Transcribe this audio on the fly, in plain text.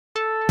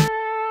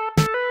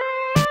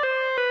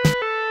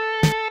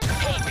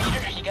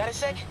a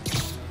sec?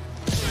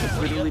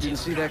 Literally didn't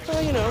see that.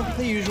 You know,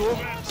 the usual.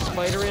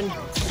 Spider in,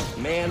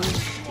 man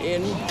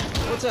in.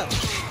 What's up?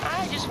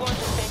 I just wanted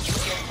to thank you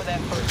again for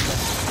that first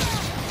lesson.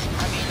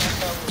 I mean, I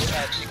thought we were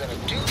actually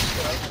gonna do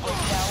stuff, but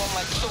now I'm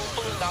like so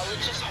full of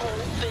knowledge, this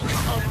whole thing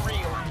is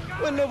unreal.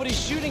 When nobody's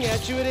shooting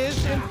at you, it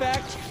is, in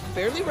fact,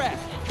 fairly rad.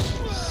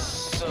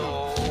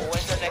 So,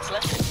 when's our next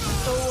lesson?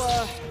 So,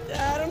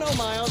 I don't know,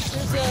 Miles.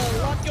 There's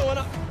a lot going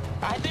on.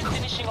 I've been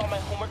finishing all my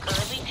homework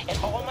early, and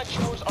all my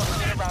chores are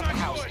clean around the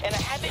house, and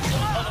I haven't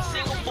done on a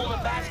single full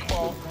of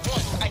basketball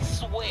once, I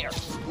swear.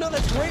 No,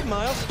 that's great,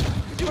 Miles.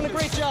 You're doing a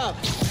great job.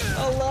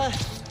 I'll,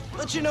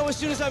 let you know as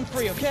soon as I'm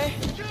free, okay?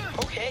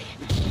 Okay.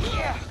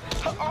 Yeah.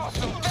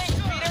 Awesome. Thanks,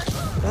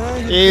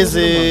 Peter.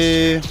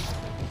 Easy.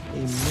 A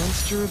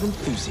monster of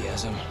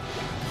enthusiasm.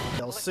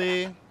 You'll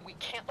see. We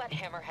can't let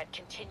Hammerhead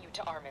continue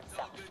to arm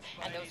himself,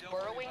 and those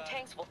burrowing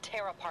tanks will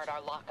tear apart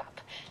our lockup.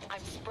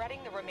 I'm spreading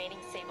the remaining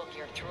Sable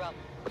gear throughout.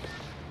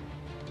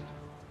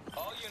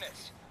 All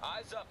units,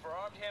 eyes up for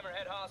armed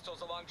Hammerhead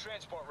hostiles along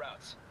transport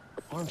routes.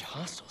 Armed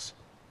hostiles?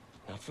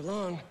 Not for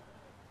long.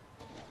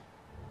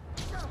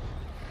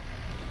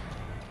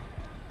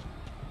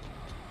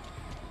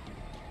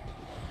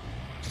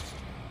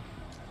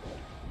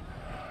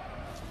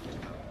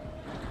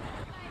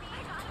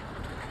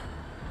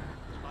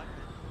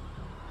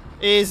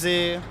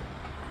 Easy.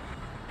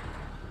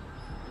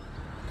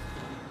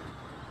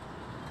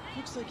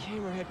 Looks like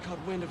Hammerhead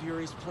caught wind of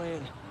Yuri's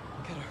plan.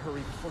 Gotta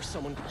hurry before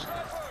someone...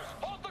 Snipers,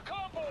 hold the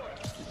convoy!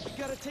 We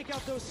gotta take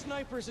out those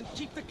snipers and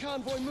keep the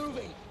convoy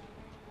moving.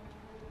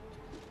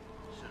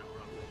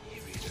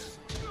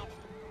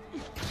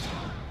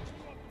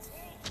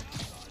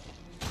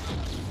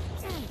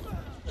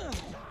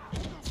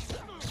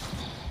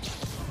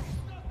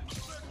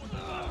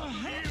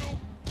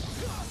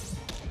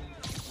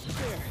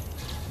 There.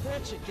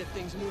 That should get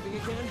things moving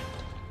again.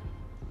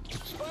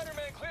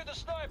 Spider-Man, clear the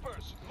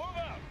snipers! Move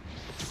out!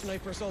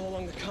 Snipers all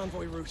along the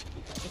convoy route.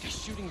 Like a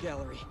shooting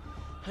gallery.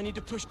 I need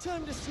to push.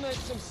 Time to snipe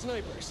some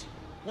snipers.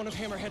 One of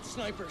Hammerhead's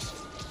snipers.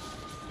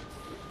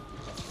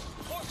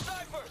 More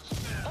snipers!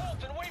 Halt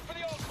and wait for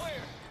the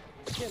all-clear!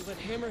 Can't let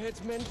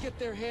Hammerhead's men get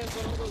their hands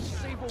on all those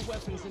Sable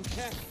weapons and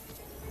tech.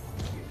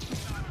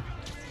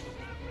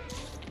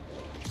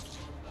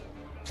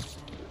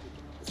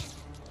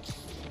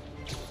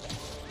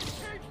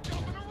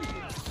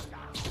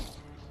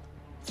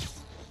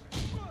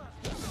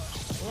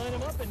 Line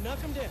them up and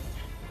knock them down.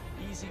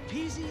 Easy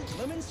peasy,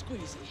 lemon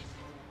squeezy.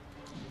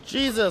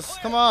 Jesus,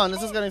 come on.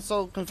 This is getting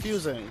so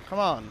confusing. Come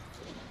on.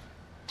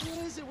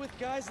 What is it with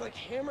guys like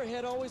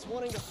Hammerhead always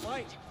wanting to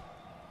fight?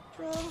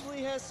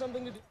 Probably has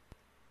something to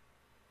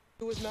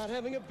do with not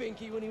having a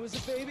binky when he was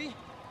a baby.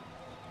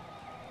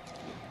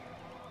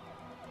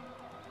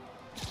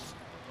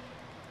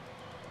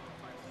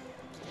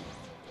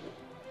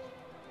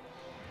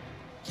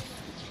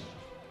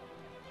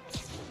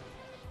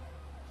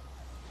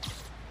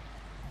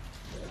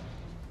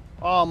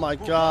 Oh my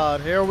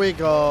god, here we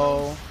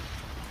go.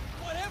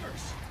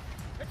 Whatever's!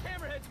 It's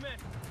Hammerhead's men!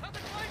 How'd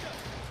they find us?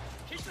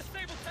 Keep the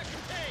stable tech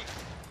contained!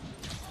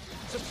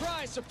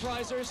 Surprise,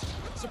 surprisers!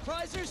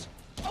 Surprisers?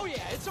 Oh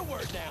yeah, it's a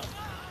word now.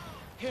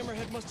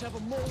 Hammerhead must have a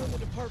mole in the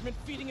department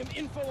feeding him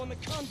info on the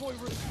convoy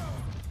route.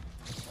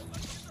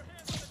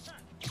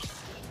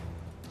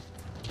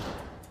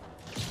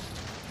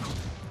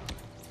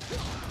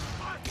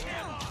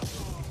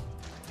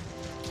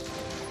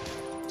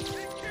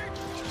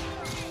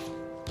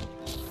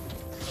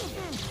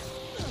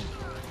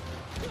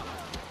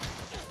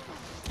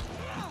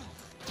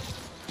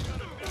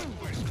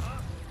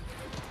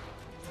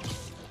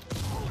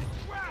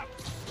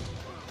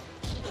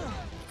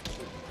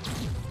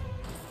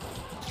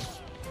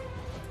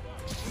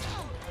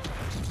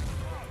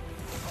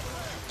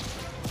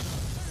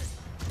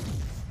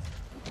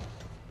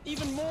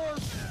 Even more,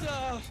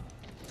 oh,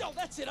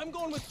 that's it. I'm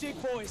going with Dig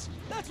Boys.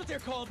 That's what they're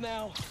called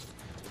now.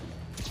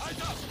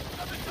 Eyes up!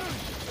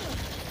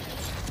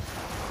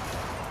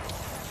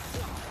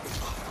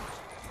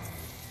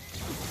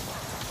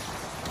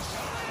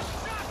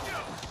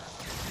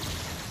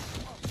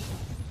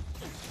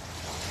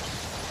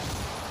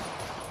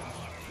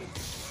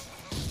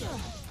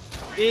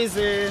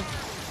 Easy.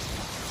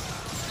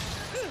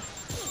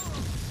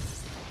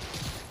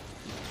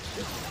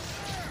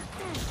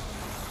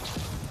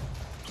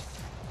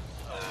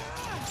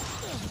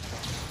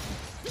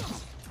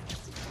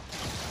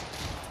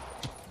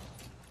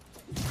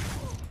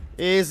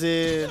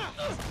 Easy.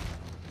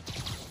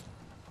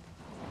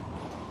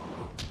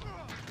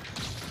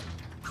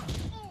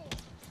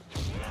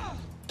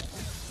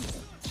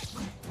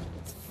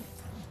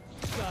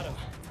 Got him.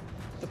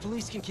 The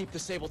police can keep the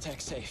Sable Tech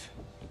safe.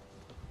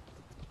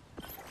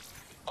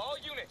 All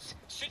units,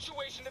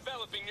 situation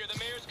developing near the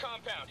mayor's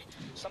compound.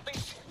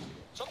 Something's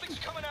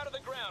coming out of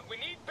the ground. We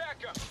need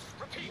backup.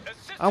 Repeat,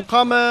 assistance. I'm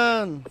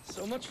coming.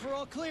 So much for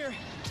all clear.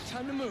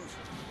 Time to move.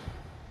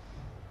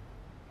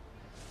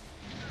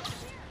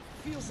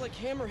 Feels like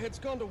Hammerhead's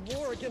gone to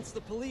war against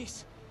the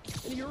police,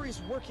 and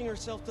Yuri's working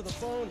herself to the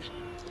bone.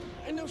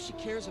 I know she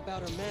cares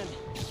about her men.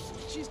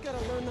 She's got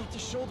to learn not to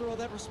shoulder all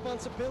that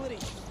responsibility.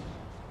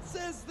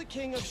 Says the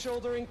king of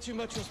shouldering too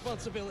much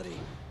responsibility.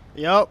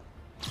 Yep.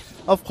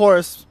 Of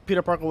course,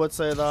 Peter Parker would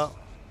say that.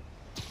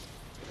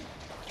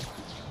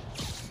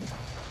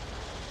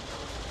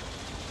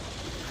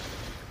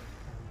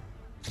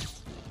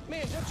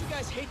 Man, don't you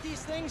guys hate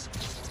these things?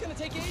 It's gonna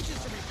take ages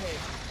to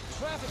repave.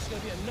 Traffic's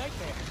gonna be a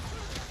nightmare.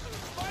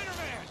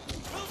 Spider-Man!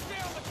 We'll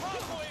stay on the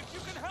convoy if you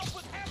can help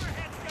with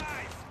Hammerhead's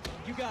guys!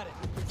 You got it.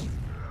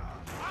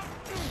 I'm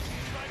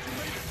glad you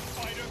made it,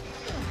 Spider.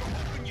 We're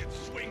hoping you'd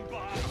swing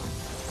by.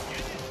 Get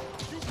it?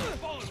 You've been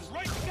falling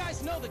right. You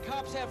guys know the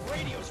cops have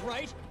radios,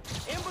 right?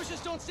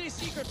 Ambushes don't stay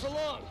secret for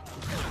long.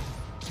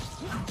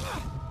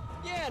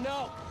 Yeah,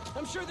 no.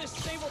 I'm sure this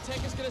Sable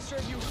Tech is gonna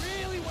serve you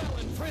really well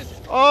in prison.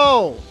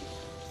 Oh!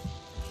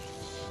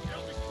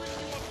 They'll be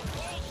cleaning you up the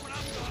balls when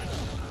I'm done.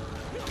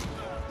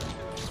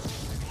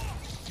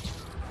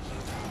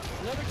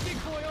 Another big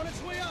boy on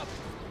its way up.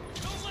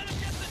 Don't let him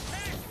get the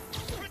tech!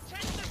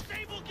 Protect the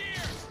stable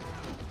gear!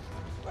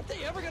 Aren't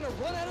they ever gonna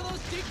run out of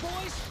those big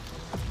boys?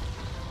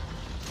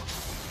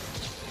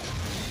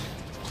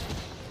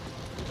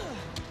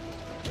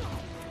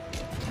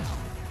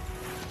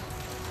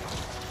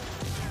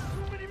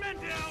 Too many men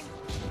down!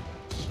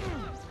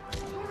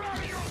 You're out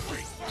of your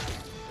way!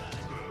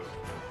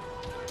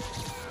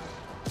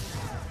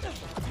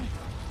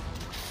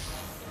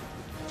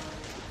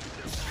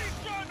 He's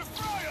trying to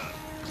fry us!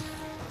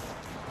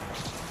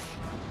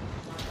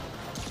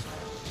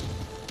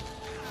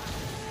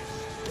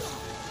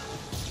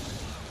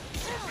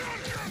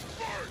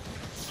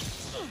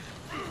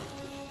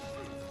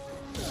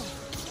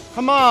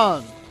 Come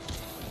on!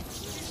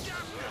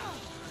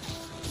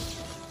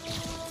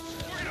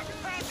 We're gonna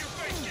pound your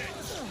face in!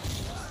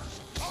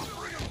 I'll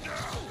bring him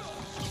down!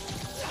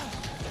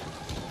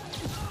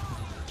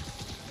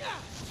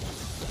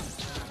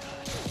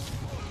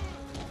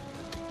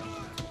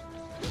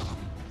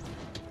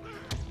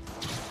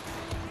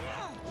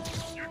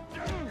 You're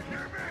dead, you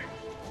hear me?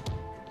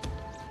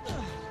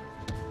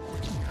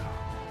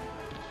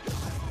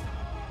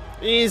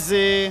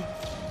 Easy.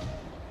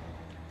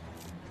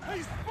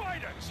 Hey,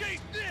 Spider,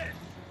 chase this!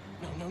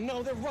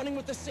 No, they're running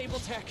with the Sable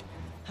Tech.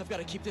 I've got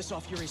to keep this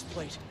off Yuri's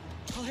plate.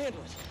 I'll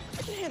handle it.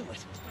 I can handle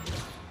it.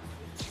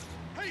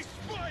 Hey,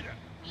 Spider!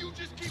 You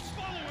just keep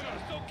following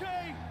us,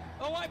 okay?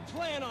 Oh, I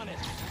plan on it.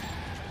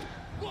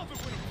 Love it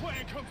when a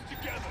plan comes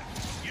together.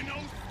 You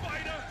know,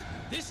 Spider?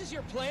 This is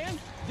your plan?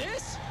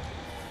 This?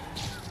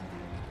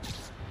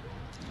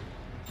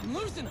 I'm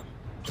losing them.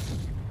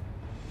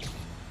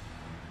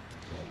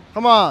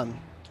 Come on.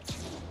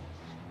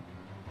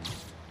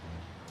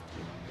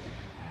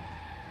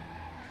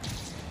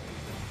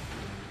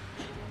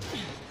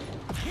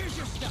 Here's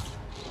your stuff.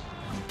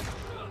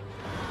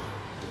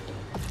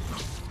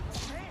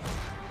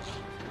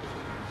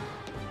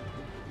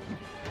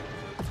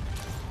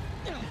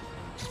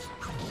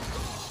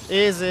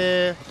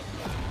 Easy.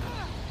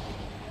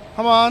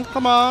 Come on,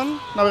 come on.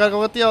 Now we gotta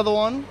go with the other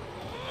one.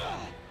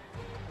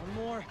 One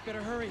more.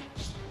 Better hurry.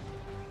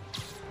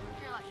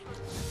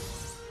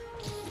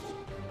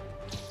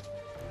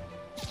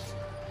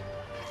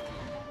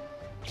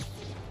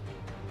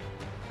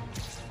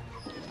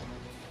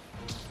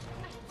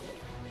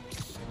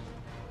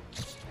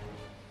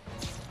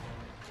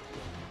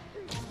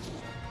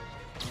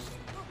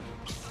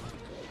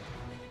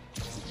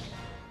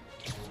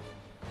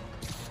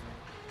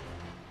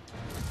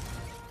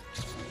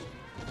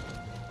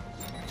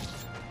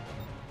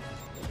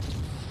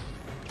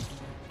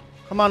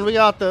 Come on, we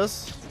got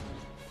this.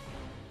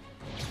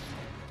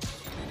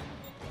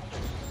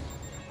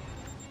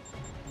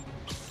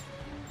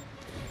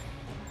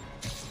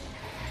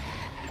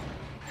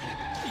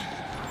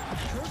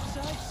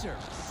 Curbside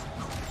service.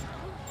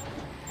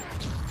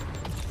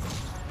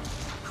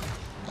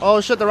 Oh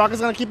shit, the rocket's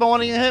gonna keep on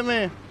wanting to hit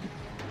me.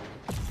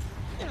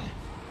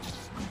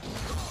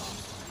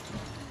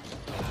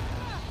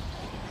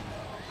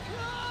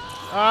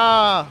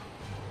 Ah.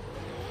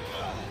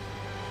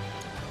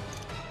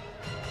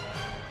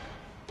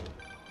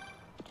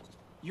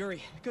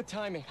 Yuri, good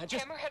timing.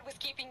 Hammerhead was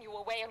keeping you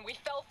away and we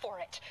fell for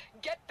it.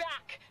 Get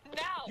back,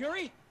 now!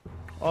 Yuri?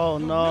 Oh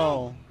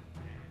no.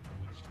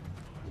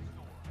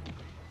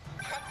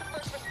 Prep the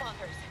first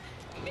responders.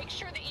 Make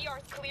sure the ER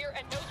is clear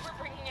and knows we're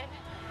bringing in.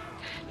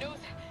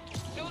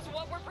 Knows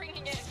what we're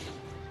bringing in.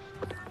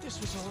 This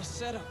was all a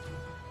setup.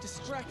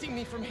 Distracting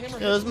me from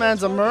Hammerhead. Yo, this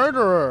man's a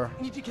murderer.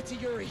 Need to get to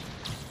Yuri.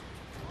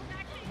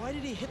 Why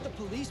did he hit the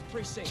police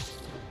precinct?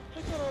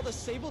 I thought all the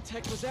Sable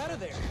Tech was out of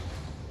there.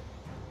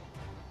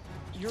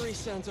 Yuri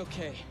sounds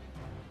okay.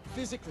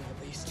 Physically,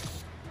 at least.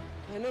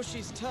 I know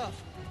she's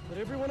tough, but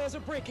everyone has a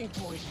breaking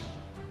point.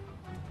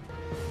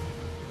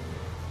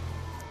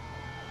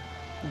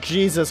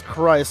 Jesus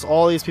Christ,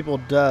 all these people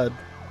dead.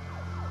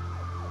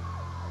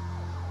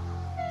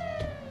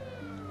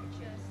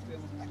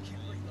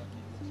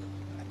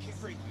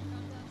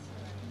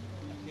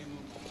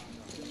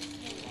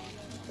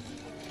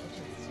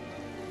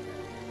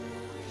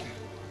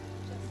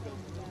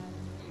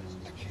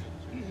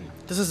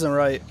 This isn't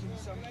right.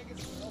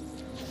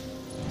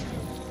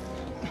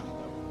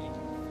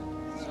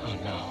 Oh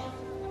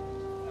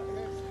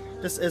no.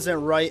 This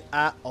isn't right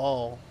at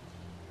all.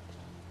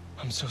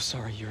 I'm so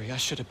sorry, Yuri. I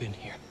should have been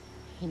here.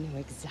 He knew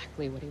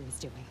exactly what he was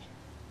doing.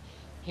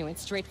 He went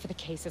straight for the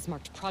cases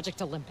marked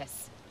Project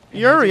Olympus.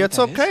 Yuri, it's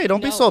okay. Don't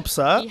be No, so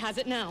upset. He has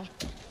it now.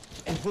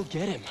 And we'll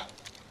get him.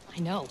 I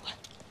know.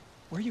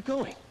 Where are you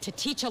going? To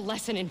teach a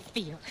lesson in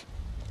fear.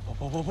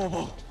 Whoa, whoa, whoa,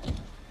 whoa, whoa.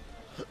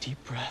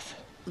 Deep breath.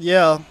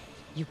 Yeah.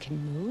 You can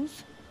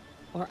move,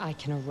 or I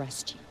can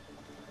arrest you.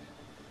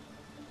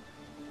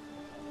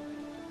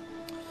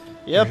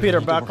 Yeah, We're gonna Peter,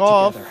 need to back work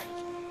off. together.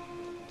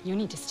 You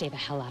need to stay the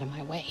hell out of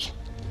my way.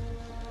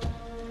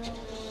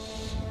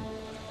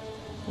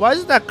 Why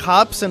is it that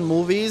cops in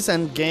movies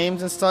and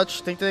games and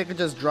such think they could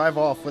just drive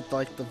off with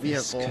like the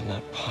This vehicle? could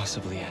not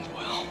possibly end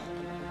well.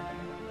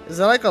 Is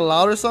that like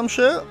allowed or some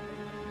shit?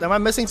 Am I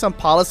missing some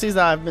policies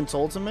that have been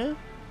told to me?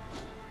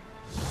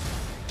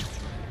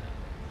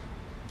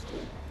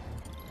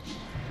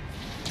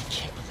 I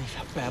can't believe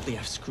how badly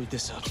I've screwed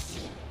this up.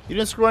 You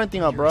didn't screw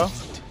anything up, bro.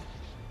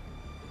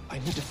 I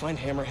need to find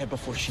Hammerhead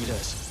before she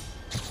does.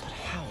 But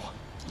how?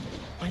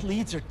 My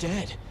leads are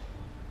dead.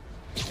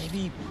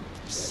 Maybe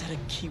set a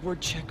keyword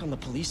check on the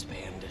police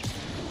band.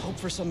 Hope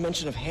for some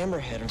mention of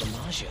Hammerhead or the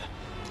Maja.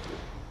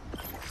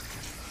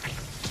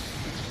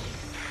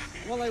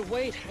 While I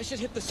wait, I should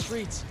hit the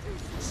streets.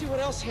 See what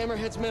else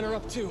Hammerhead's men are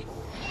up to.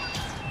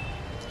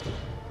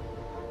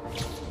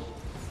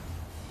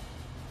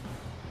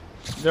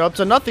 They're up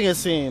to nothing, it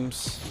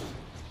seems.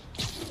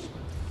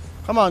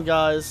 Come on,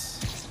 guys.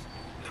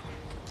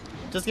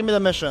 Just give me the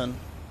mission.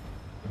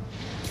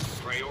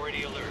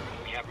 Priority alert.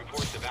 We have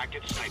reports of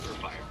active sniper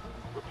fire.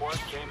 Reports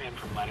came in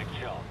from Lenox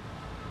Hill.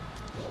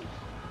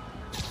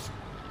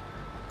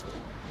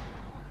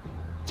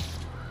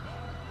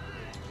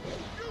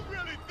 You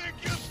really think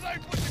you're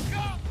safe with the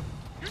gun?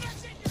 You're not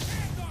taking your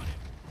hands on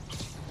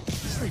it!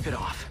 Sleep it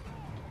off.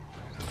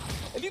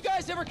 Have you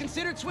guys ever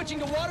considered switching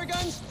to water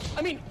guns?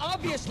 I mean,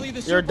 obviously the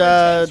You're super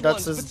dead. intense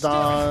That's ones, just but still.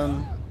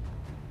 done.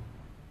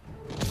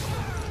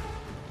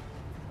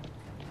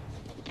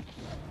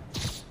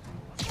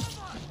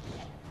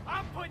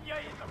 I'm putting you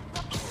in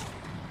the...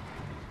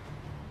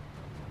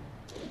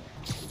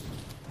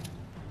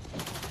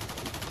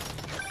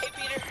 Hey,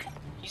 Peter.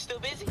 You still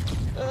busy?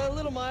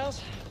 Little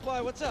Miles.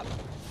 Why, what's up?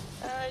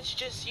 It's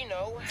just, you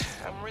know,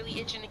 I'm really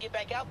itching to get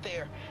back out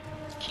there.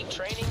 Keep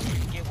training,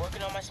 get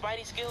working on my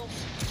Spidey skills.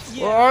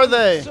 Yeah, Where are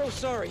they? I'm so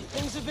sorry.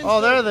 Things have been Oh,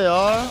 so... there they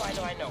are.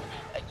 I know.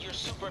 You're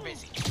super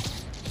busy.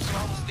 So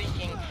I was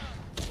thinking,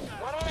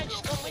 why don't I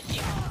just come with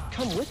you?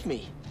 Come with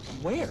me.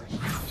 Where?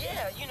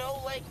 Yeah, you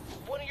know, like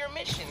one of your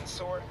missions,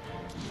 or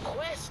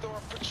quests, or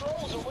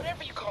patrols, or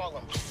whatever you call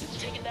them.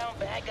 Taking down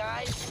bad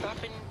guys,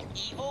 stopping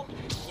evil,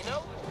 you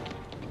know?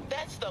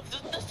 That stuff,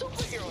 the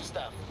superhero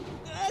stuff.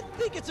 I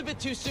think it's a bit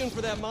too soon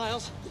for that,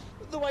 Miles.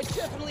 Though I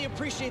definitely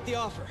appreciate the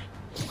offer.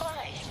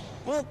 Why?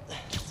 Well,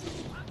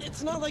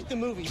 it's not like the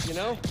movies, you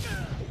know?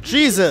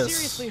 Jesus.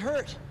 Seriously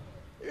hurt.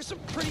 There's some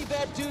pretty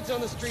bad dudes on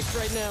the streets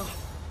right now.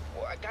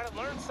 Well, I gotta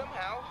learn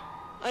somehow.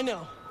 I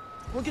know.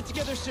 We'll get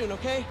together soon,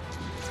 okay?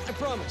 I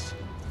promise.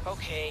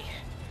 Okay.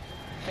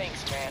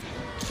 Thanks, man.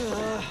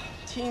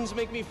 Teens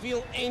make me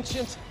feel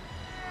ancient.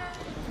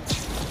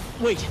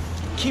 Wait,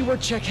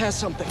 keyword check has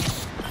something.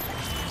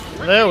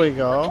 There we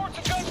go. Reports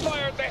of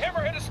gunfire at the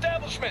Hammerhead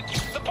establishment.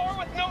 The bar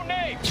with no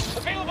name.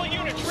 Available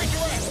units,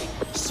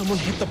 redirect. Someone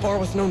hit the bar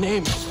with no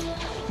name.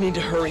 Need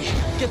to hurry.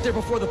 Get there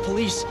before the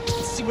police.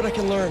 See what I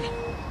can learn.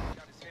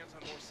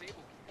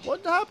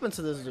 What happened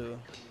to this dude?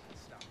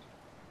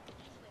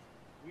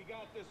 We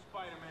got this,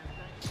 Spider-Man.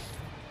 Thank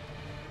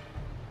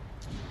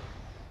you.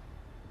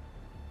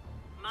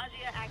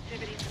 Magia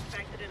activity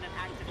suspected in an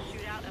active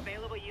shootout.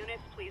 Available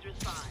units, please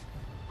respond.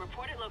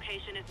 Reported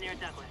location is near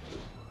Douglas.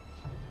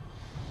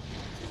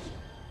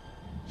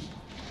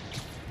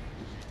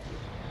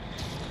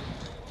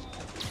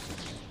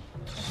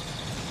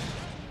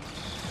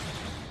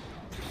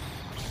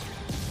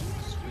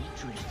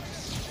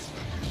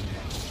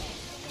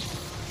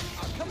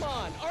 Come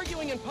on,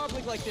 arguing in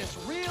public like this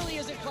really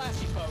isn't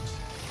classy, folks.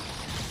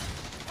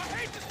 I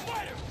hate the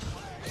spider!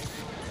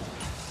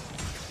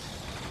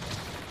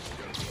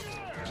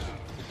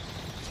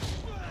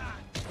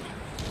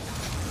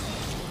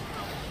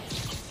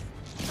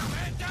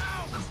 Man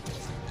down!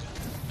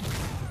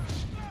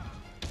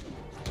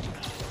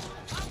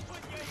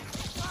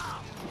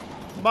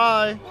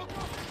 Bye.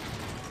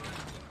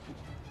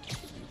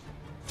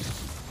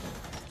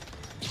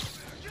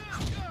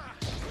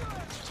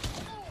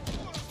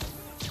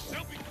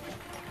 They'll be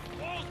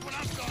walls when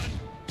I'm done.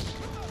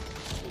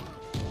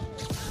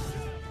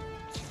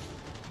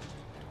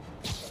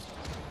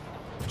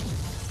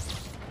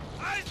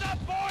 Eyes up,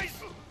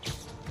 boys!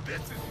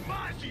 This is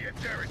Magia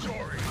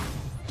territory!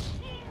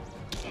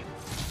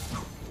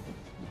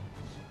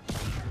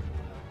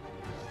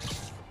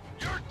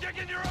 You're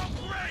digging your own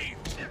grave!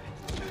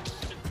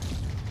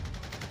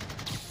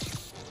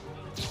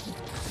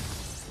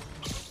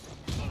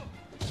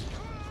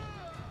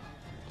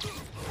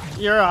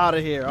 You're out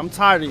of here. I'm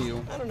tired of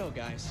you. I don't know,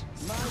 guys.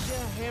 Maja,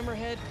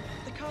 Hammerhead,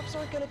 the cops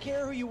aren't gonna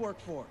care who you work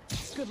for.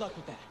 Good luck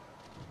with that.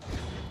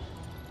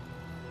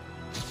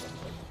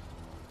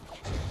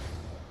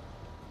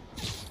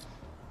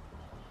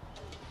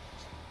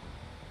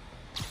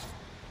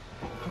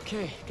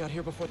 Okay, got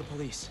here before the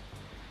police.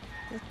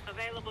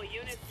 Available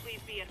units, please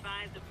be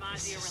advised of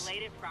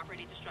Maggia-related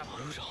property destruction.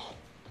 Brutal.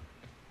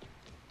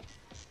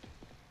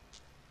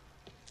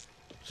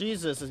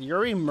 Jesus, did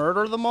Yuri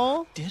murder them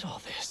all? Did all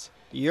this?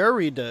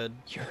 Yuri did.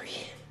 Yuri.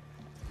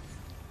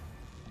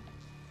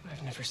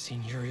 I've never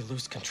seen Yuri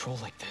lose control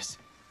like this.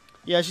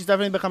 Yeah, she's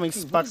definitely becoming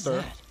Hey, what is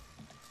Spectre. that?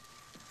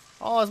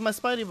 Oh, it's my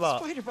Spidey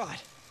bot.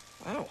 Spider-Bot.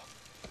 Wow.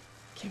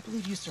 Can't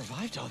believe you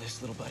survived all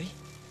this, little buddy.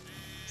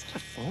 Is that a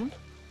phone?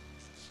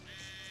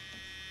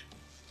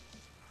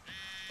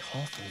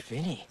 Call from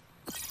Vinny.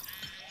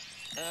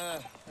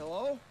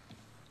 Hello?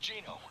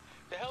 Gino,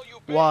 the hell you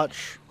been?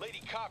 Watch.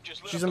 Lady cop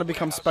just lit She's up gonna the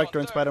become warehouse Spectre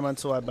on in Third. Spider-Man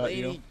 2, I bet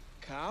you. Lady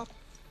Cop?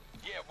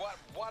 Yeah,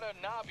 what a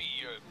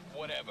Navi or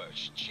whatever.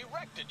 She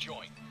wrecked the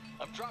joint.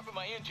 I'm dropping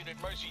my engine at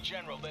Mercy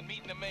General, then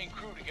meeting the main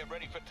crew to get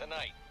ready for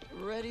tonight.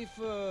 Ready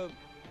for...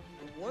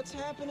 what's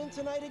happening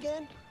tonight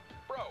again?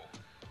 Bro,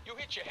 you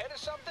hit your head or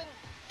something?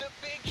 The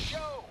big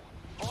show.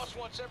 Boss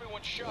wants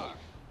everyone sharp.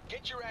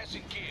 Get your ass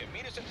in gear.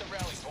 Meet us at the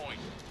rally point.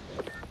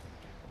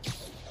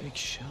 Big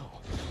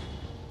show.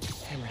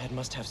 Hammerhead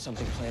must have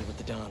something planned with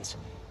the Dons.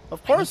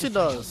 Of course I he need to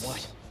find out does.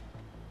 What?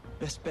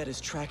 Best bet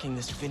is tracking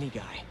this Vinny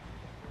guy.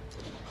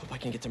 Hope I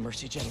can get to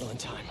Mercy General in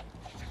time.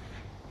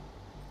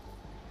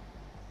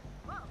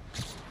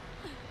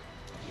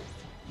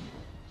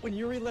 When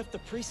Yuri left the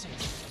precinct,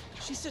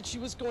 she said she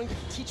was going to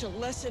teach a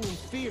lesson in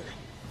fear.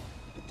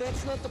 But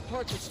that's not the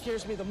part that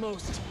scares me the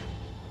most.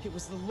 It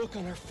was the look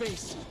on her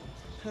face.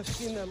 I've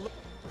seen that look.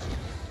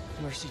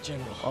 Mercy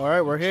General.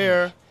 Alright, we're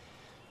here.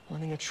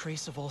 Running a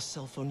trace of all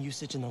cell phone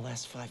usage in the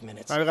last 5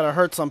 minutes. Now we gotta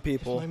hurt some If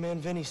people. my man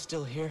Vinny's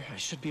still here, I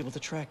should be able to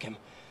track him.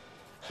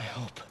 I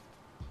hope.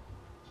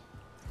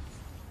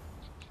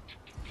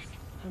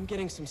 I'm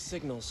getting some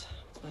signals,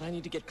 but I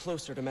need to get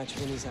closer to match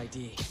Vinny's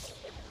ID.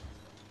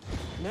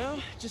 Now,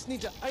 just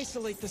need to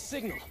isolate the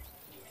signal.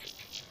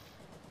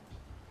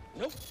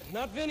 Nope,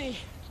 not Vinny.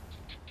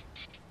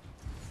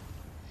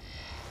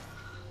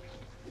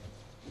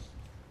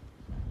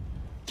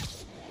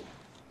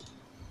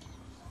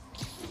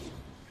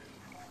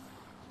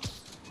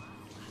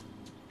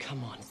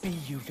 Come on, be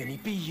you, Vinny,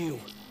 be you.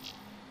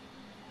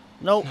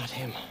 Nope. Not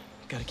him.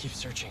 Gotta keep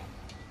searching.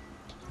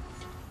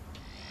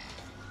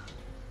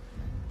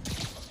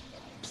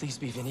 Please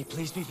be Vinny,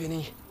 please be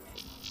Vinny.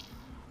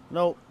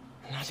 Nope.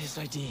 Not his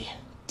ID.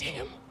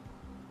 Damn.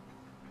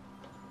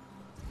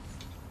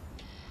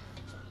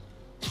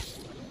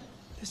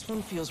 This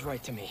one feels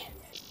right to me.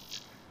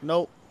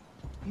 Nope.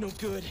 No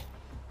good.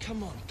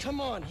 Come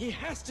on, he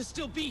has to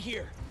still be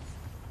here.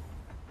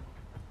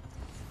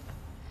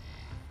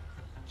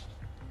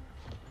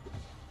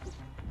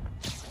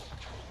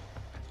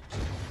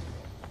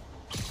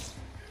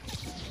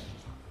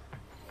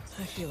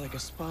 I feel like a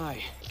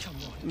spy. Come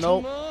on,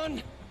 Nope. come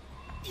on!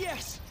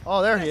 Yes!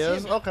 Oh, there he That's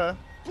is. him. Okay.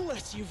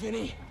 Bless you,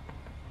 Vinny.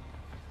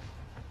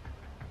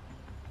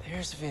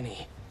 There's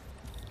Vinny.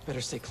 Better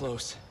stay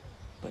close,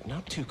 but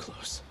not too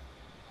close.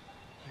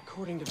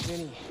 According to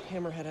Vinny,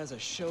 Hammerhead has a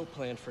show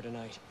planned for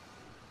tonight.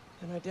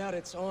 And I doubt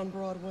it's on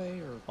Broadway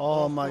or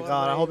Oh off my god, I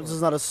Broadway hope or this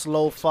is not a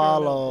slow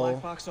experimental follow.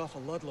 Black box off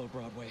of Ludlow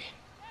Broadway.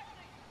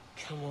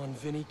 Come on,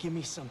 Vinny, give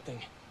me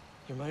something.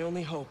 You're my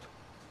only hope.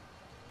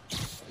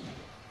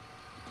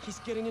 He's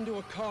getting into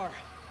a car.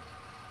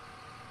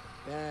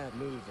 Bad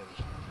move,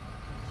 Vinny.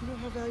 You know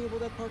how valuable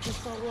that parking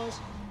spot was?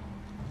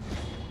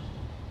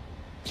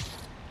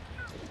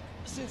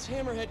 Since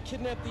Hammerhead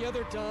kidnapped the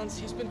other Dons,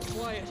 he's been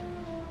quiet.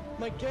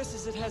 My guess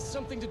is it has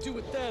something to do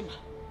with them.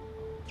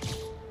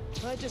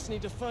 I just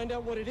need to find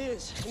out what it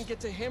is and get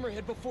to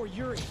Hammerhead before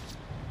Yuri.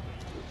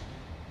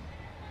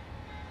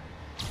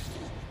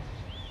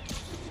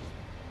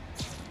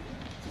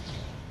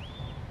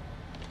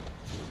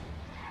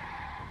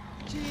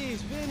 Jeez,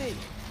 Vinny.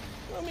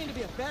 I don't mean to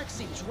be a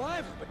backseat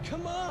driver, but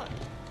come on.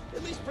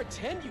 At least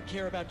pretend you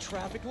care about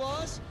traffic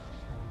laws.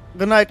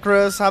 Good night,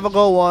 Chris. Have a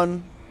good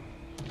one.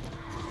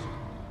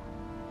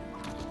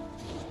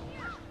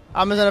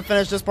 I'm just gonna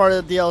finish this part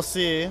of the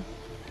DLC,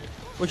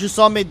 which you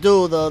saw me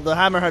do, the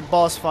Hammerhead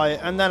boss fight,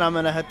 and then I'm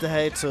gonna head to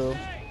Hay 2.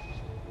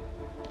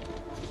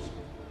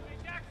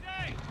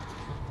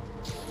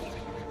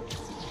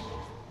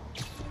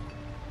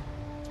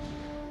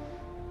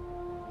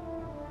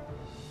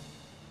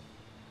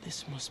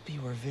 This must be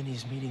where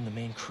Vinny's meeting the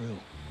main crew.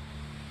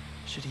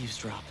 Should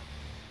eavesdrop.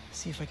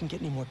 See if I can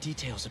get any more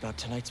details about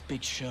tonight's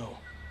big show.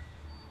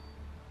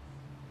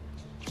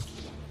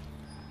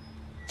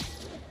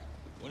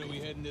 When are we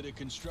heading to the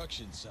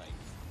construction site?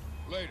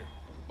 Later.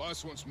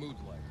 Boss wants mood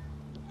light.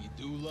 You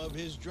do love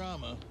his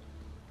drama.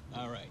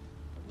 All right.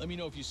 Let me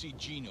know if you see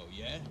Gino,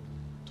 yeah?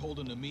 Told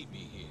him to meet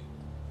me here.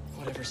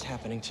 Whatever's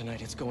happening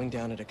tonight, it's going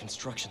down at a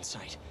construction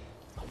site.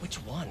 But which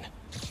one?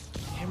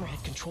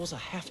 Hammerhead controls a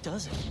half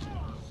dozen.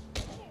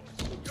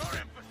 You're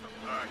in for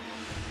some hurt.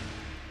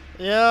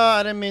 Yeah,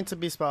 I didn't mean to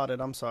be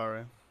spotted. I'm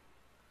sorry.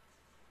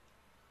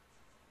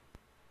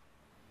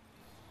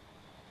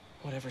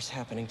 Whatever's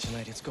happening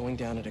tonight, it's going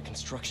down at a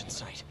construction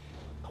site.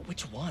 But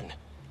which one?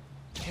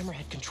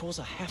 Hammerhead controls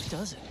a half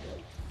dozen.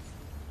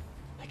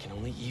 I can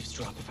only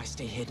eavesdrop if I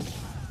stay hidden.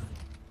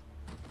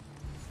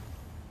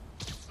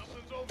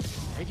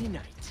 Nighty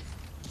night.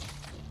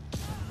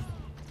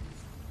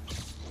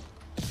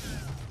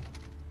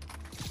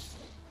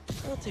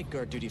 I'll take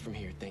guard duty from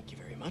here, thank you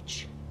very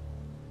much.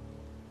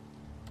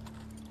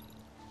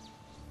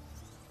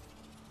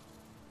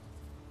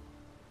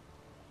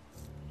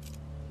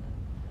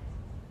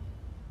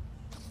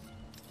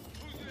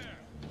 Who's there?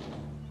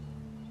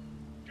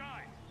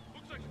 Guys,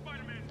 looks like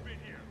Spider-Man's been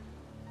here.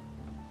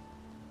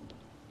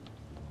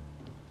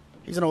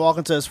 He's gonna walk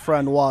into his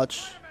friend. Watch.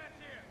 Spider-Man's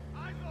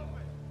here. Eyes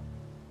open.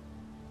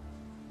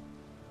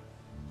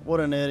 What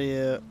an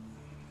idiot.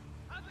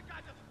 How's the guy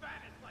just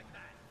vanish like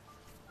that?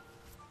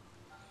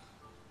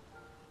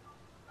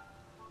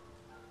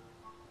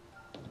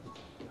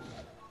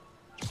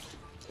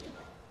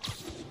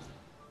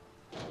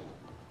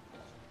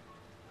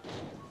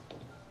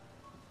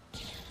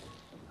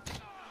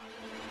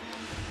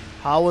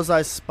 How was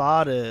I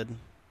spotted?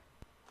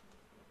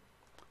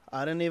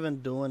 I didn't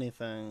even do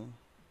anything.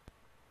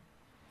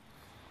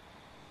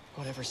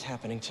 Whatever's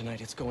happening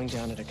tonight, it's going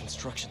down at a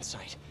construction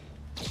site.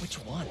 But which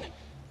one?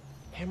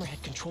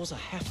 Hammerhead controls a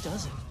half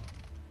dozen.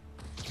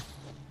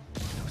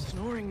 No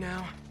snoring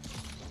now.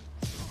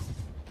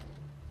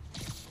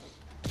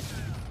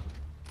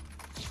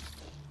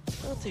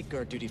 I'll take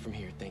guard duty from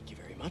here, thank you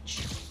very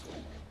much.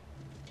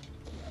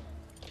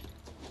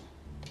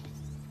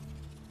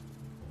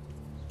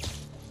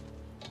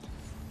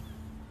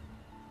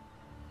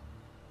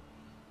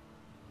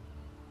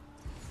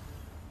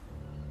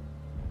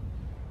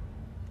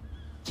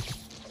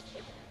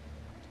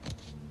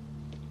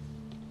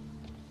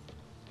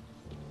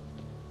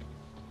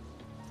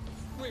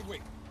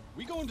 Wait.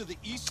 We going to the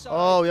east side?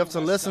 Oh, you have to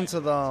or west listen side?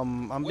 to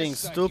them. I'm being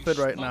West side, stupid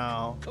you right schmuck.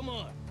 now. Come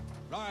on.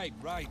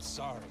 Right,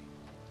 sorry.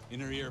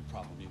 Inner ear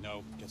problem, you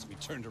know, gets me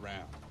turned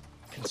around.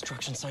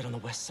 Construction site on the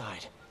west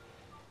side.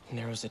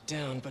 Narrows it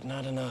down, but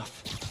not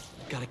enough.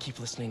 Gotta keep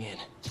listening in.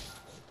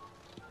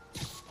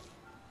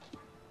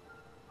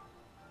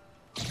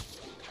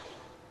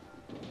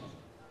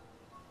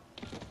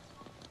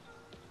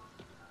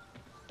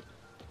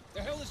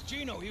 The hell is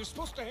Gino? He was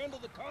supposed to handle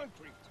the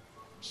concrete.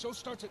 Show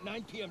starts at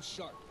 9 p.m.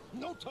 sharp.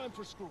 No time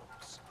for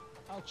screw-ups.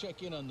 I'll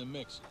check in on the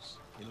mixes.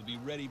 It'll be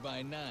ready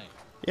by 9.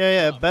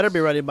 Yeah, it better be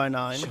ready by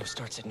 9. Show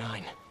starts at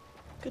 9.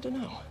 Good to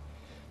know.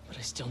 But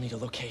I still need a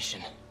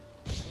location.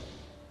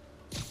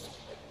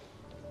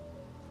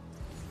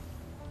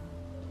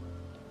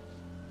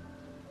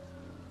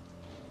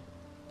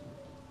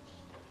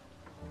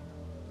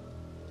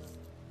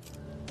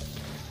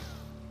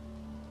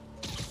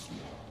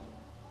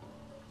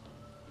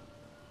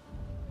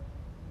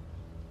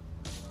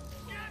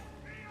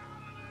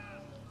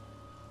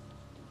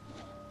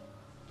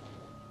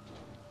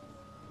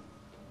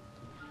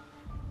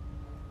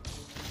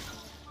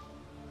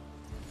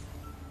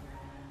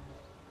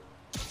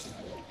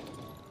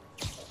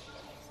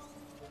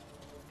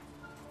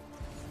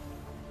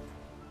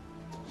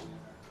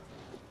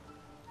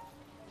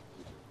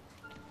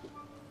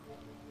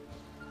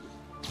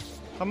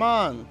 Come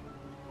on.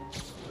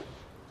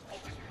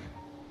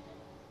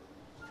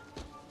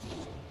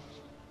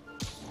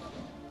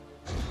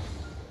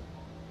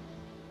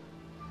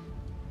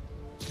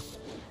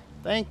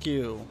 Thank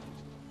you.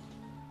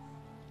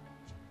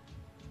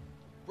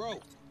 Bro,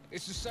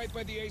 it's the site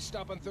by the A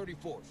stop on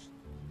 34th.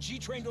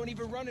 G-Train don't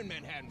even run in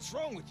Manhattan. What's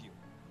wrong with you?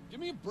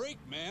 Give me a break,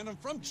 man. I'm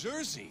from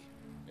Jersey.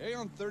 A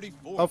on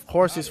 34. Of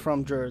course he's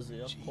from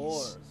Jersey. Of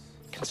course.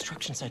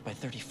 Construction site by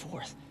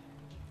 34th.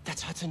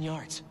 That's Hudson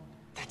Yards.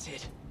 That's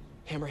it.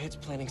 Hammerhead's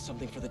planning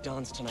something for the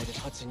Dons tonight at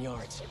Hudson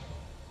Yards.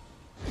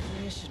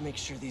 I should make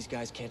sure these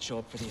guys can't show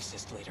up for the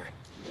assist later.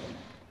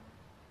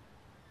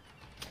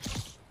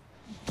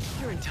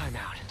 You're in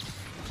timeout.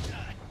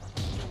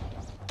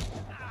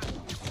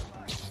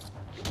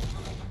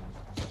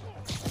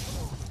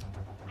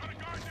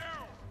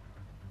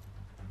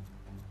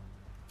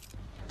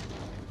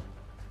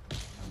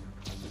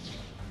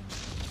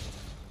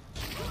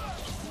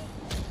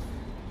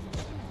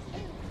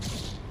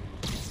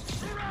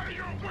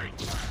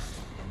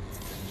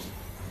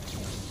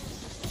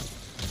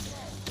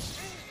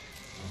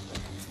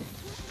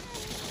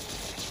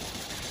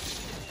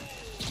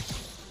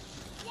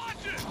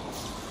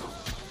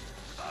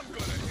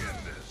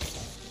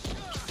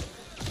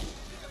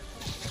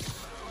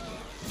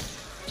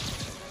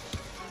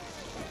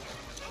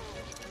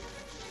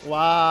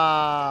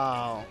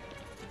 Wow.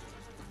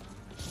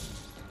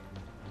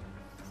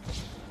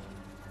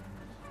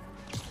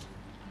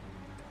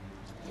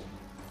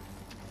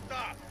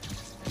 Stop.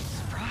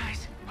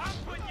 Surprise. I'm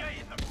putting you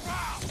in the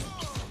ground.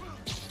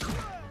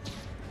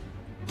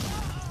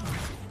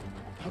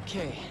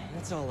 Okay,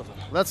 that's all of them.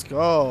 Let's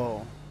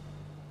go.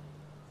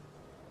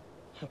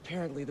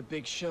 Apparently the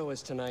big show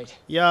is tonight.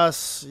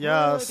 Yes,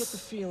 Well, I get the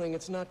yes. feeling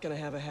it's not gonna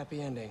have a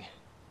happy ending.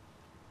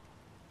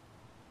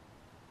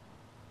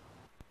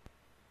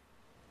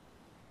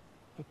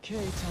 Okay,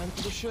 time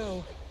for the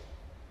show.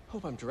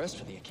 Hope I'm dressed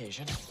for the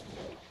occasion.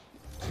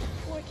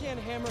 Why can't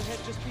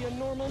Hammerhead just be a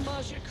normal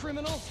Mafia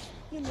criminal?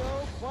 You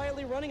know,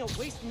 quietly running a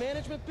waste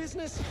management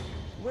business?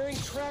 Wearing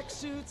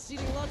tracksuits,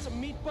 eating lots of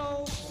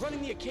meatballs,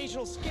 running the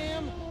occasional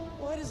scam?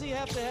 Why does he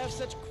have to have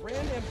such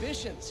grand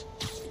ambitions?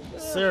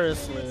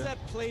 Seriously. Maybe it's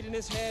that plate in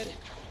his head.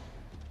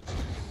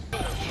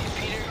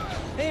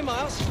 Hey,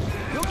 Miles.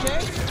 You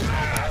okay?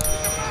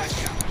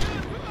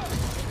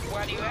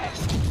 Why do you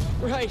ask?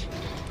 Right.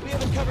 We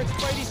haven't covered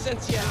Spidey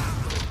sense yet.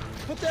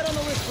 Put that on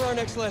the list for our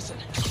next lesson.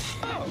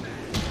 Oh,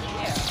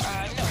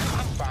 yeah, no,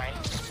 I'm fine.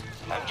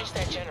 I'm just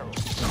that general.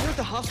 You're at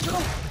the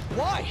hospital?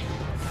 Why?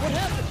 What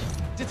happened?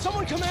 Did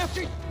someone come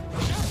after you?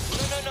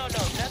 No,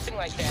 nothing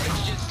like that.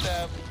 It's just,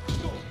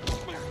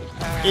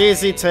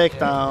 Easy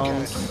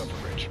takedowns.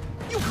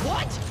 You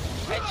what?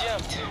 I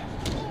jumped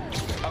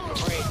off a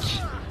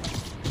bridge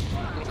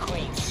in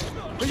Queens.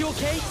 Are you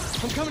okay?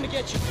 I'm coming to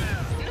get you.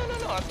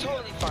 No, I'm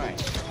totally fine.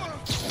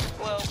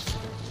 Well,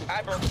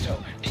 I broke a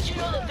toe. Did you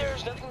know that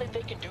there's nothing that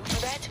they can do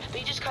for that?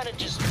 They just kind of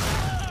just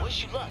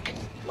wish you luck.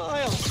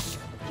 Miles,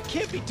 you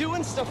can't be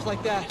doing stuff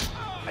like that.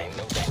 I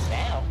know that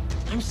now.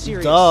 I'm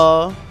serious.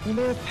 Duh. You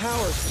may have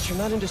powers, but you're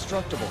not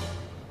indestructible.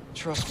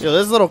 Trust me. Yo,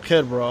 this little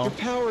kid, bro. Your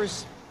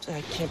powers,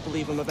 I can't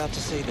believe I'm about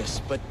to say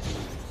this, but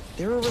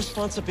they're a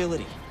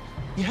responsibility.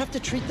 You have to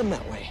treat them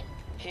that way.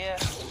 Yeah,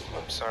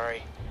 I'm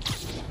sorry.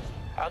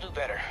 I'll do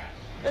better.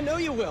 I know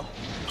you will.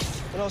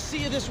 And I'll see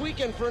you this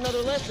weekend for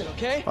another lesson,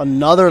 okay?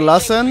 Another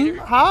lesson?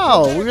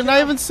 How? We're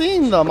not even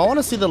seeing them. I want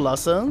to see the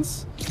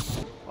lessons.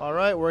 All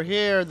right, we're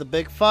here. The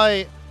big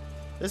fight.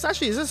 This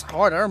actually is this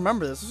hard. I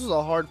remember this. This is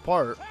a hard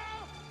part.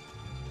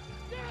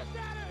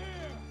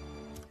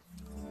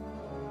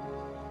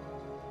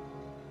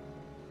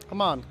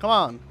 Come on, come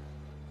on.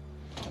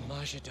 The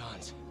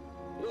Majidons.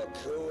 Look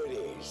who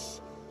it is.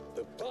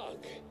 The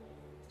bug.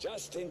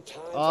 Just in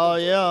time. Oh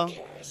yeah,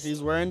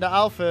 he's wearing the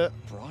outfit.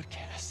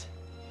 Broadcast.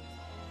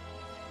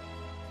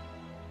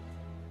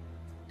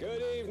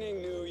 Good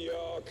evening, New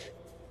York.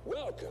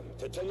 Welcome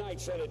to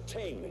tonight's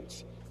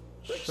entertainment.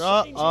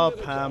 Shut up,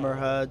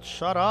 Hammerhead.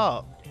 Shut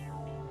up.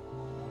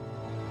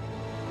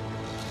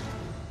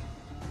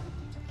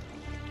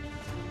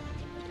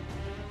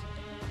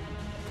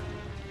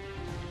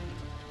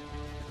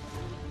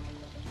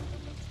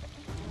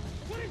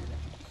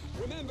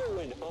 Remember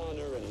when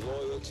honor and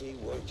loyalty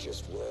weren't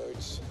just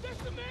words?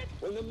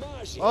 When the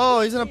Martians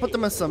Oh, he's gonna put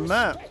them in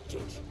cement.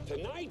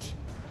 Tonight,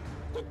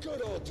 the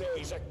good old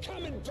days are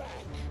coming back.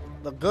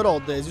 The good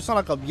old days. You sound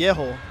like a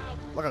viejo.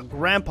 Like a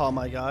grandpa,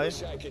 my guy. You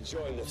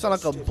sound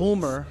like a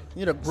boomer. You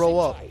need to grow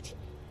up.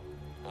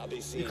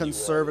 You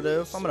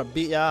conservative. I'm gonna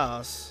beat your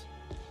ass.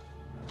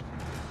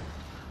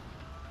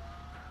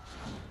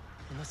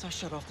 Unless I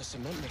shut off the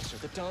cement mixer,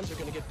 the Dons are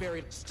gonna get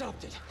buried.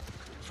 Stopped it.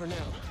 For now.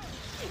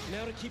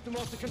 Now to keep them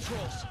off the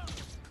controls.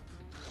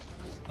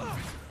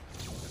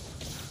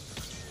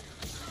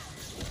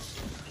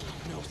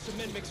 No,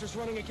 cement mixer's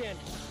running again.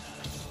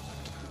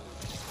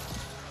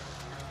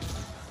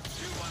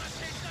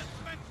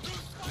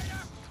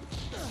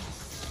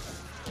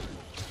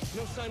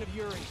 No sign of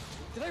Yuri.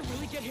 Did I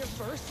really get here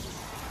first?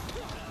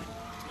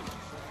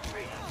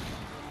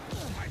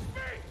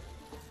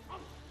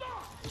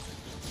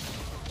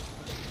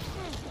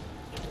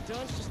 The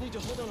Dons just need to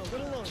hold on a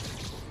little longer.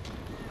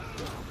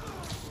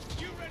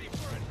 You ready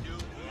for a new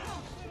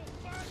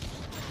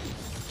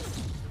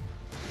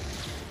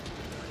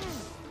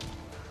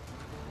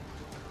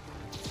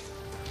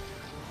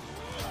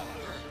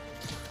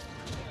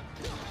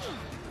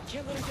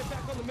Can't let him get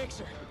back on the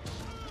mixer.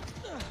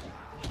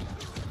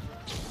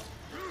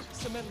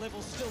 Cement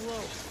level's still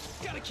low.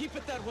 Gotta keep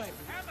it that way.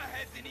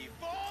 Hammerhead's an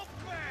evolved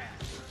man.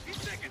 He's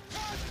taking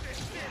charge of this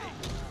city.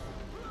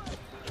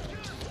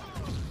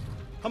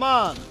 Come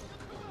on.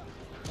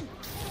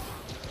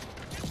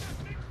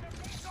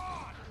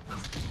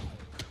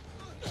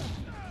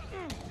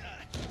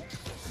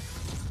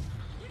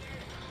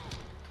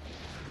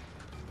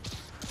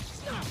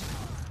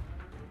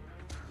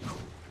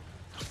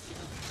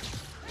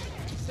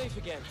 Safe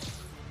again.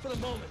 For the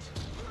moment.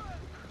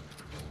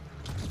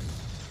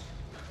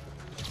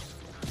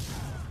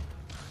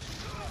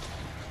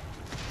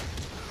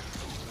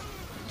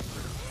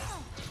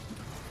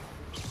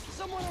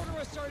 Someone order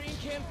a sardine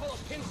can full of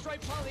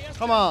pinstripe polyester.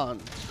 Come on.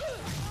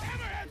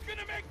 Hammerhead's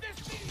gonna make this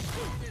city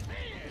lose his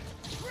hand.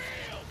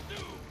 Real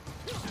soon.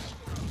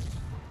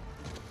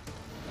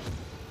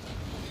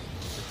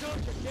 The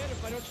Dons are dead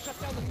if I don't shut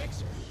down the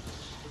mixer.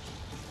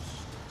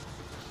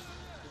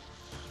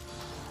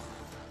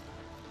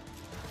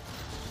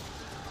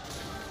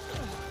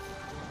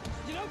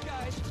 You know,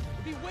 guys,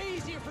 it'd be way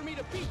easier for me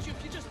to beat you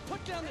if you just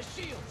put down the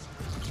shields.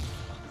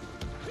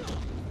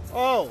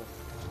 Oh.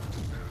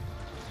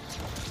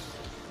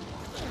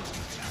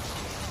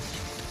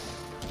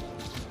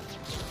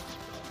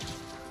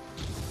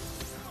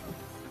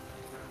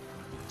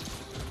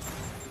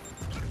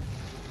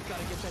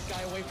 Gotta get that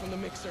guy away from the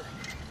mixer.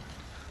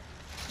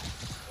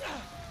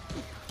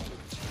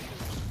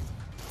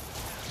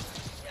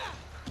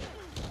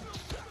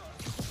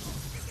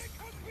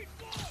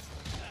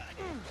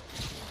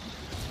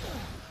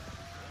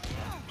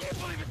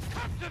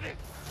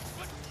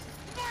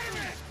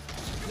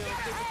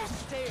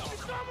 stay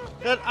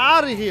off. Get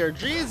out of here,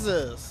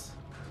 Jesus.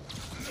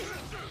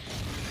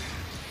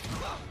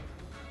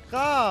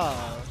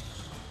 Gosh.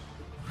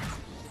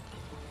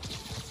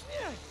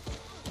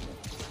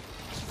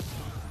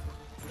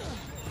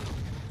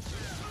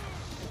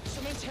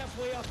 Cement's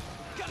halfway up.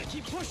 Gotta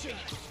keep pushing.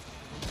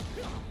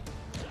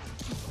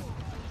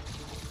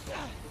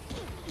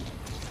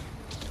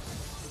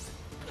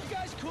 You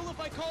guys cool if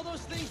I call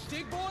those things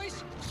dig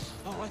boys?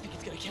 Oh, I think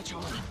it's gonna catch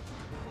on.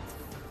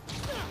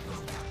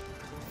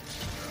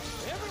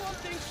 Everyone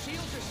thinks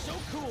shields are so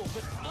cool,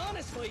 but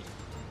honestly,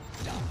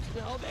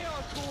 no, they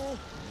are cool.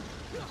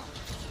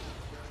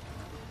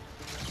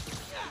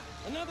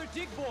 Another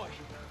dig boy.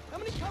 How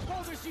many cup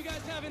holders do you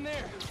guys have in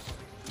there?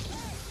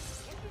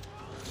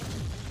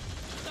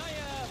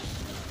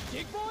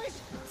 Dig boys?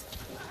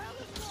 What the hell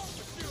is wrong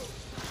with you?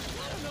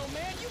 I don't know,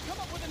 man. You come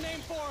up with a name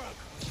for them.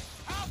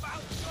 How about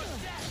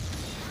just that?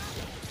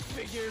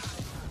 Figures.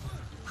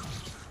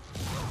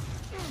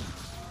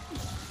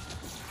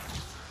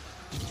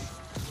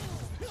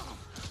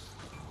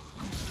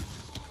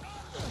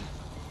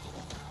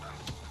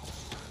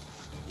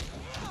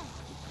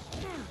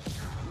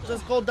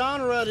 Just go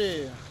down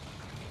already.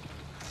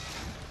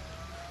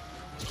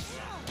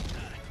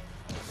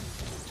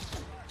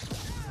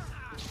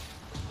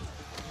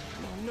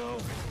 No.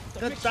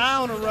 Get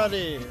down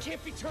already. It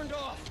can't be turned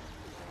off.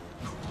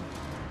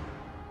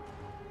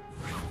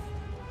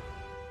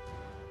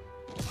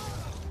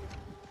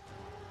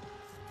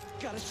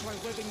 Gotta try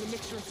webbing the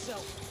mixer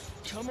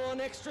itself. Come on,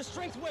 extra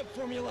strength web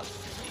formula.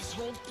 Please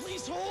hold,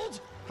 please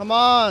hold. Come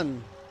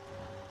on.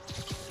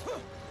 Got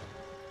it.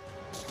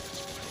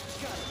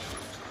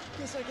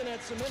 Guess I can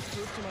add cement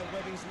proof to my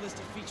webbing's list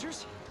of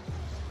features.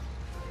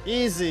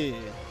 Easy.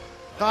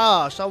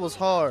 Gosh, that was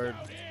hard.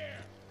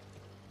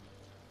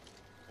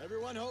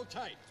 Everyone hold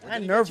tight.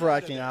 And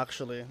nerve-wracking,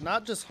 actually.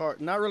 Not just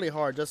hard, not really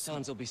hard, just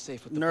Sons will be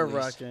safe with the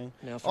nerve-wracking.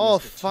 police. Now for Oh,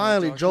 Mr.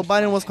 finally, Dark Joe and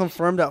Biden was Fast.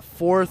 confirmed at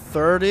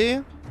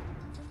 4:30.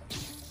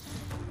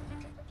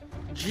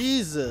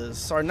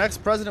 Jesus, our next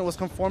president was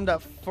confirmed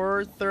at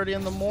 4:30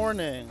 in the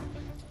morning.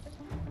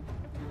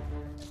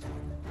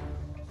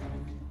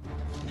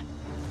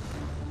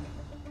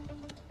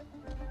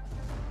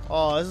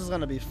 Oh, this is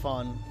gonna be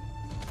fun.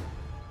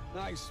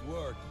 Nice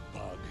work,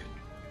 Bug.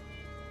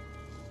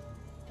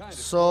 Kinda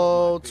So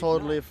slow, my big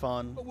totally nut,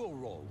 fun. But we'll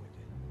roll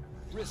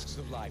with it. Risks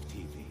of live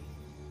TV.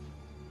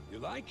 You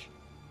like?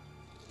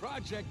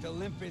 Project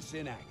Olympus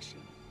in action.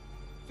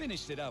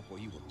 Finished it up while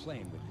you were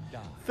playing with the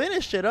Don.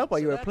 Finished it up while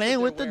you were that's playing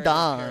what with the they're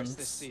wearing in Paris this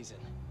Dons. season.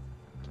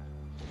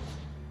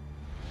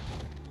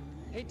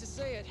 Hate to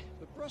say it,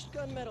 but brushed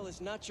gunmetal is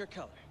not your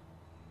color.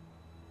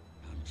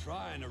 I'm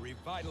trying to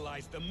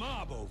revitalize the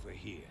mob over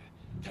here.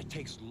 That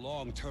takes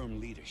long-term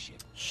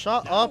leadership.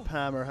 Shut Now, up,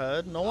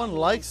 Hammerhead. No one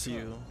likes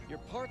you. Your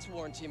parts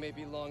warranty may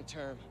be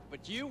long-term,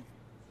 but you're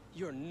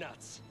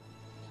nuts.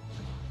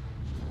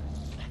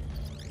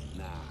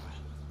 Nah.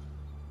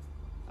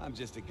 I'm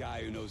just a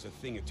guy who knows a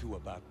thing or two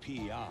about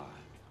PR.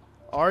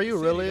 Are you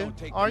City really? don't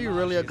take Are the you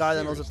really a mafia guy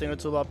that knows a seriously, thing or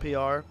two about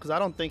PR? Because I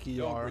don't think you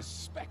Don't are.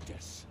 respect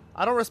us.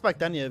 I don't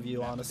respect any of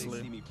you, After they see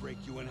honestly. me break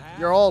you in half,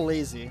 You're all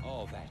lazy.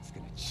 all that's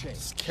gonna change.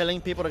 Just killing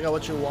people to get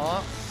what you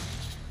want.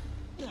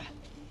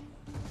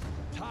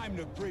 Time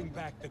to bring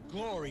back the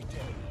glory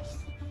days.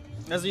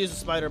 Let's use the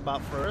spider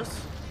bot first.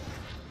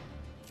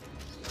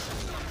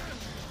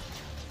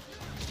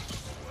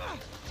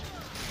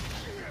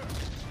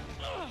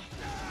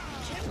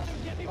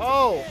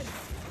 Oh!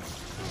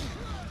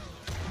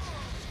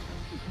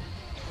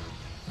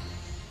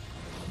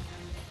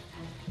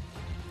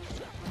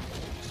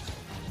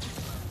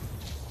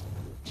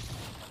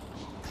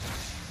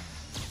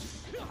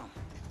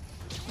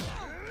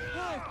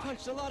 I've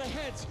punched a lot of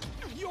heads.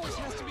 Yours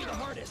has to be the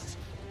hardest.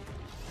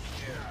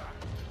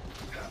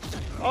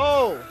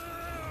 Oh!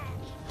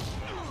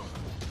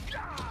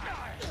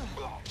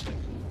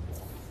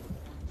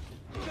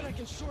 Bet I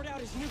can short out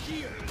his new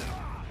gear.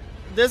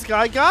 This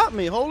guy got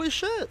me. Holy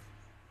shit.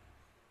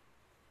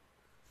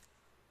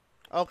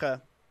 Okay.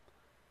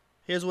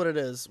 Here's what it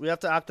is. We have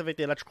to activate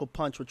the electrical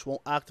punch, which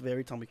won't activate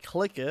every time we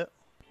click it.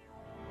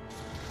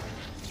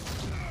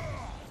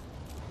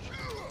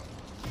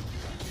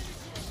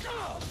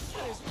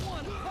 That is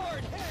one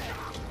hard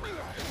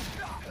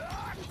head.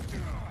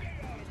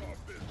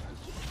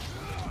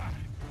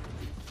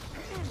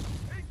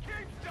 He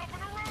keeps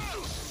jumping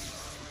around!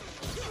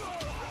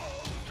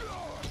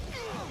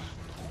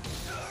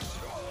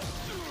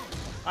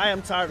 I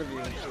am tired of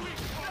you.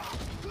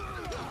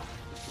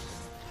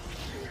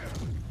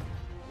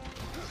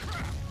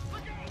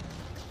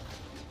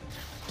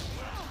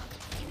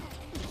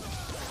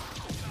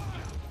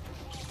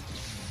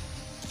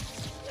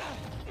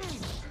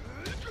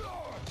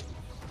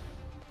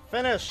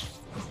 Finish.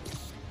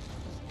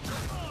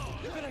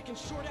 Bet I can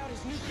short out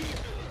his new gear.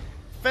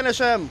 Finish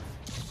him.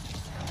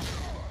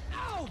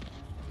 Ow!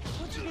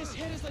 Punching his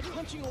head is like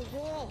punching a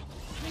wall.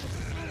 Made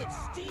of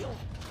solid steel.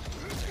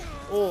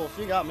 Oh,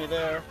 you got me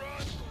there.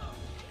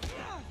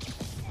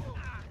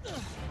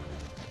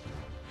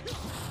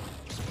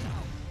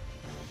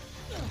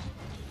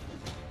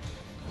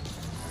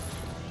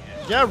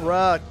 Get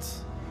wrecked.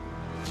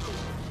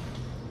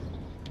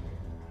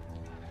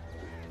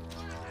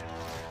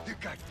 You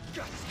got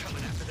guts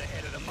coming after the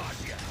head of the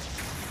mafia.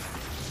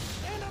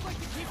 And I'd like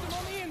to keep them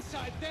on the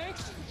inside,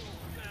 thanks.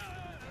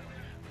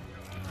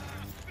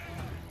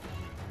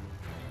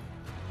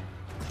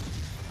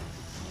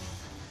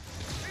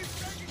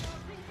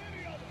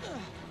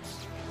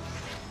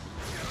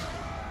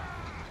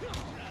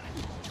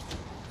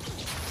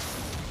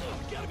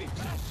 Gotta be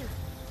faster.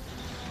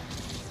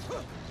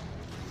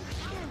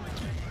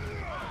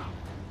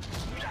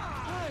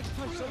 I've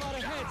punched a lot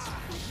of heads.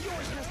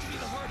 Yours has to be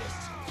the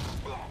hardest.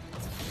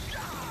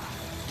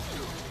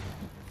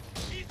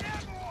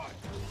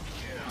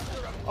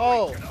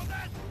 Oh.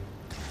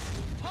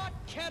 Hot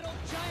kettle,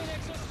 giant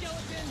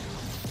exoskeleton.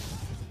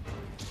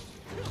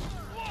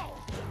 Whoa!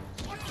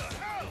 What the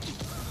hell?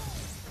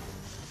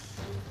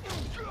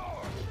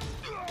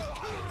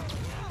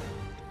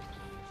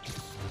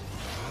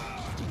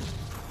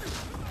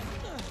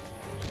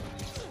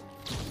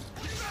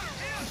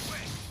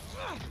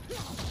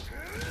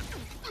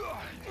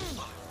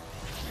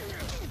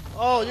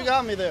 Oh, you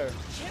got me there.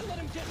 Can't let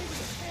him get me with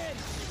his head.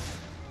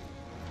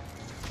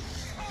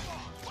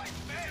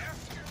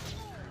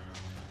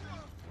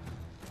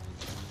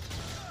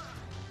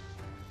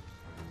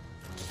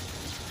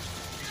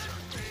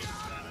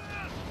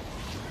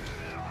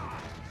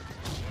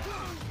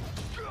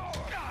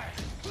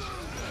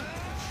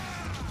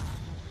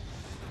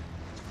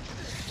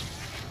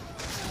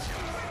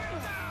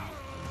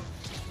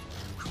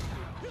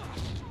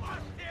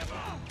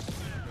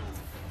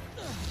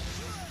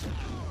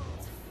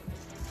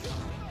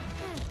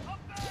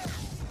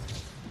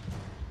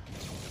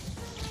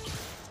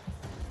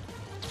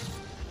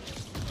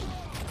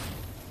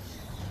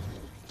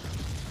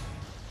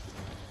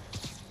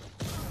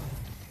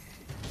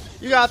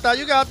 You got that,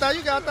 you got that,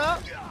 you got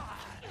that.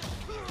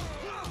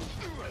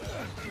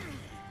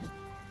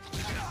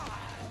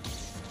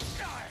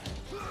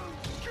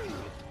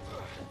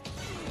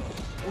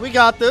 We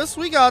got this,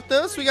 we got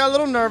this. We got a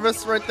little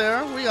nervous right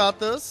there. We got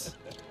this.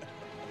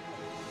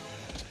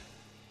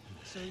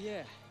 So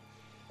yeah,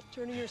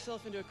 turning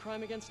yourself into a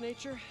crime against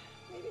nature,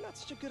 maybe not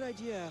such a good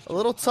idea after. A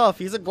little tough.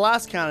 He's a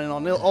glass cannon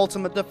on the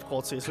ultimate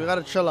difficulty, so we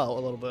gotta chill out a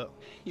little bit.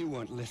 You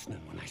weren't listening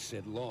when I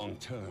said long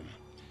term.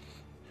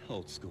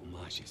 Old school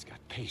Maji's got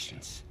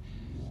patience.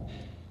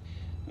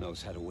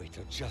 Knows how to wait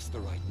till just the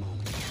right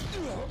moment.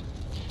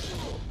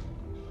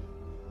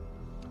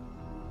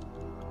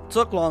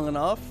 Took long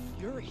enough.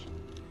 Yuri.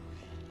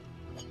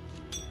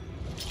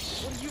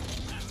 What are you?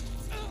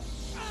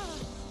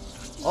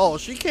 Oh,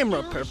 she came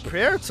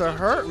prepared to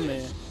hurt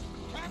me.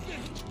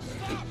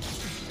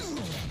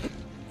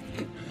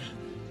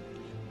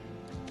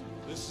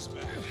 This is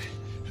bad.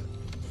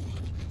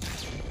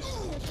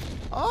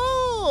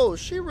 Oh,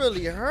 she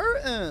really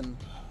hurting.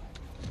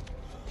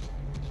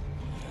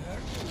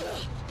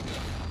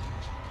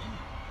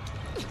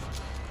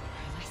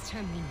 Last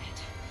time we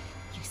met,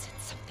 you said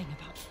something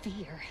about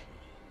fear.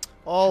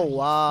 Oh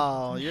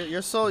wow,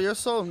 you're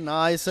so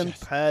nice and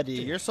petty.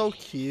 You're so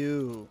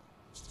cute.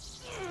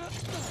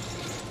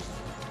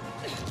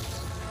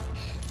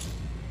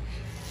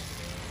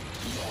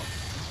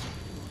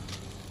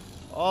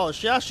 Oh,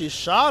 she actually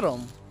shot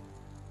him.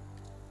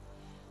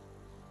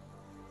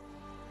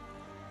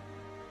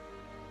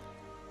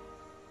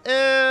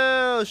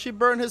 Ew, she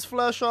burned his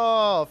flesh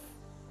off.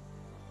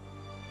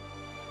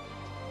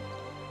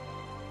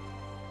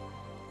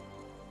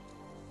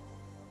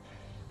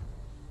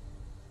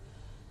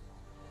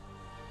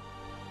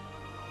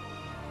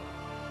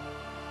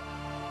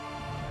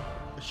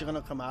 Is she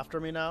gonna come after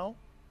me now?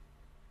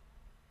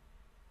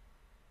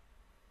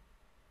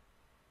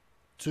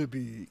 To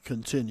be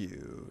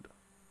continued.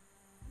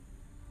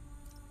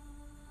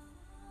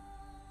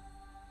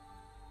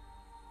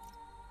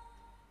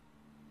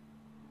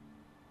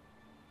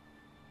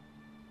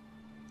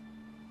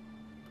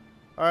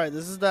 Alright,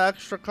 this is the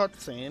extra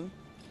cutscene.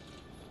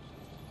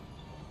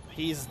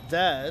 He's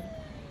dead.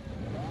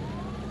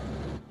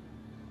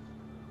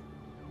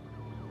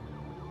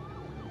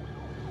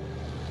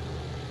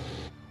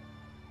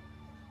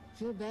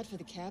 Feel bad for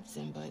the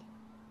captain, but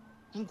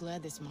I'm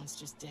glad this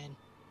monster's dead.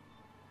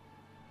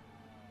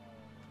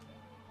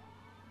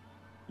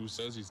 Who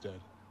says he's dead?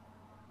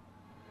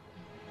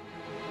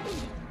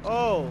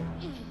 Oh.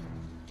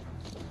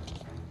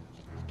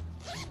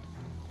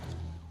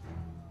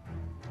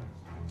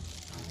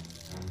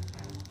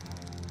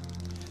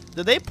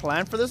 Did they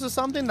plan for this or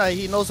something? That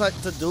he knows how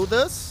to do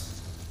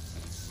this?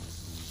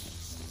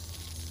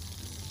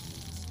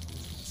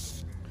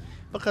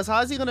 Because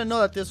how is he gonna know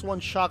that this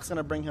one shock's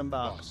gonna bring him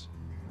back? Boss.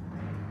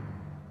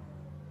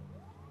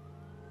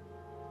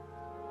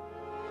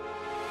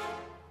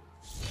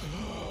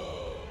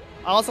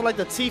 I also like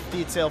the teeth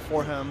detail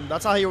for him.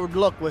 That's how he would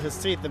look with his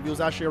teeth if he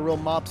was actually a real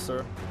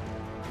mobster.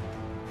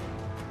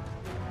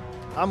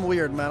 I'm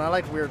weird, man. I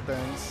like weird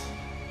things.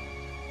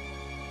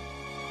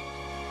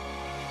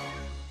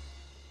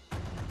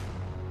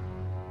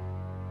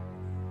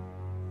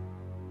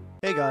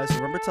 Hey guys,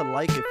 remember to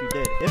like if you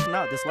did. If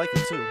not, dislike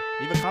it too.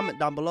 Leave a comment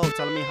down below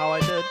telling me how I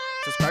did.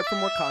 Subscribe for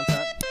more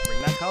content, ring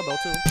that cowbell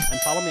too,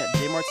 and follow me at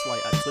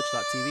jmartslight at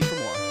twitch.tv for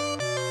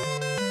more.